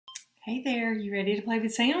Hey there, you ready to play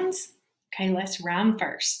with sounds? Okay, let's rhyme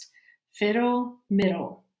first. Fiddle,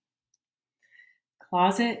 middle.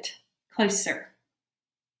 Closet, closer.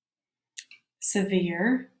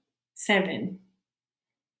 Severe, 7.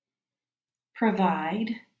 Provide,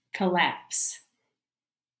 collapse.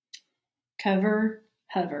 Cover,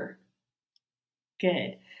 hover.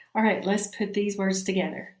 Good. All right, let's put these words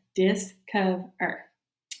together. Discover.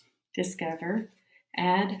 Discover.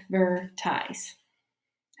 Advertise.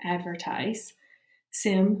 Advertise.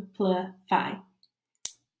 Simplify.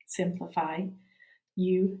 Simplify.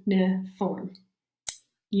 Uniform.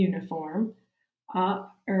 Uniform.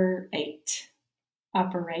 Operate.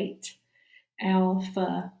 Operate.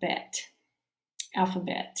 Alphabet.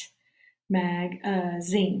 Alphabet.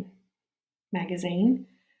 Magazine. Magazine.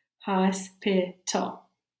 Hospital.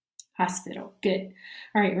 Hospital. Good.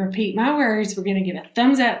 All right, repeat my words. We're going to give a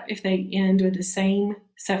thumbs up if they end with the same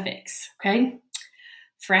suffix. Okay?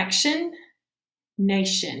 Fraction.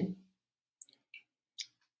 Nation.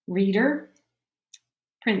 Reader.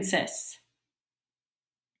 Princess.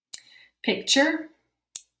 Picture.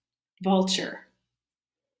 Vulture.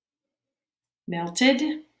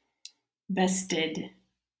 Melted. Vested.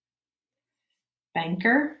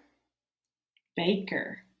 Banker.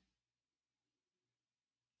 Baker.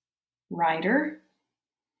 Writer.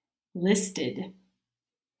 Listed.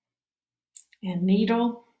 And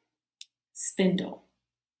needle. Spindle.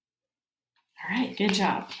 All right, good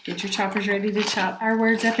job. Get your choppers ready to chop our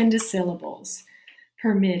words up into syllables.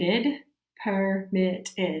 Permitted,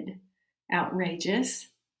 permitted. Outrageous,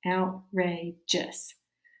 outrageous.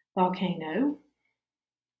 Volcano,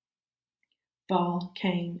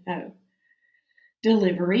 volcano.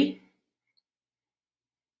 Delivery,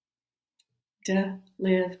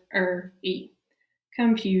 delivery.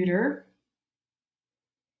 Computer,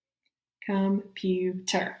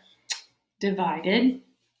 computer. Divided,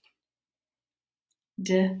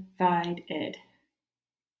 divided.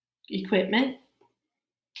 Equipment,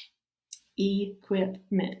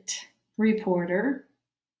 equipment. Reporter,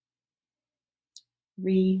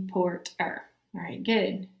 reporter. All right,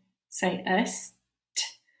 good. Say us.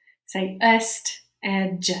 Say us.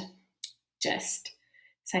 Add j. Just.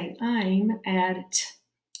 Say I'm. Add t.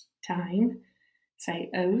 Time. Say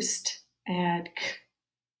oast. Add k.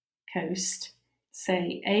 Coast.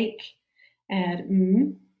 Say ache. Add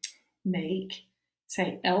m. Make.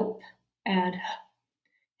 Say elp. Add h.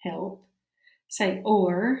 Help. Say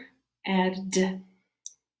or. Add d.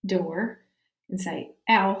 Door. And say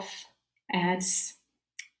alf. Add s.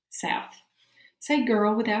 South. Say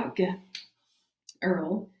girl without g.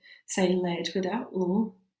 Earl. Say ledge without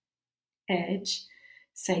l. Edge.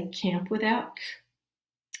 Say camp without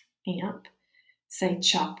k. Amp. Say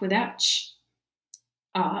chop without ch.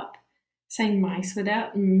 Op. Say mice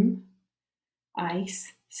without m.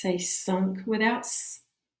 Ice. Say sunk without s.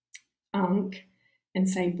 Unk. And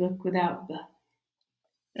say book without b.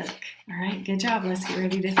 Book. All right, good job. Let's get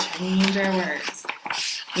ready to change our words.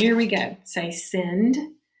 Here we go. Say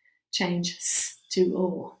send. Change s to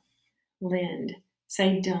l. Lend.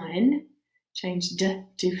 Say done. Change d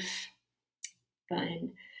to f.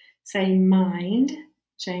 Fun. Say mind.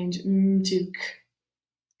 Change m to k.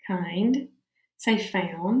 Kind. Say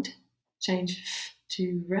found. Change f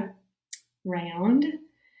to r. Round.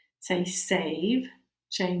 Say save.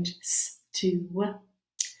 Change s to w.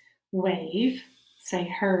 Wave. Say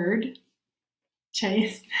heard.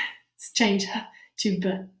 Change h to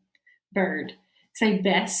b. Bird. Say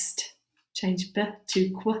best. Change b to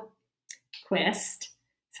qu. Quest.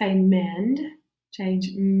 Say mend. Change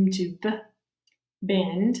m to b.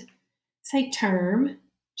 Bend. Say term.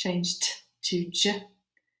 Change t to j.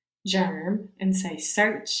 Germ. And say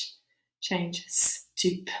search. Change s to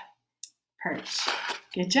p. Perch.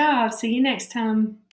 Good job. See you next time.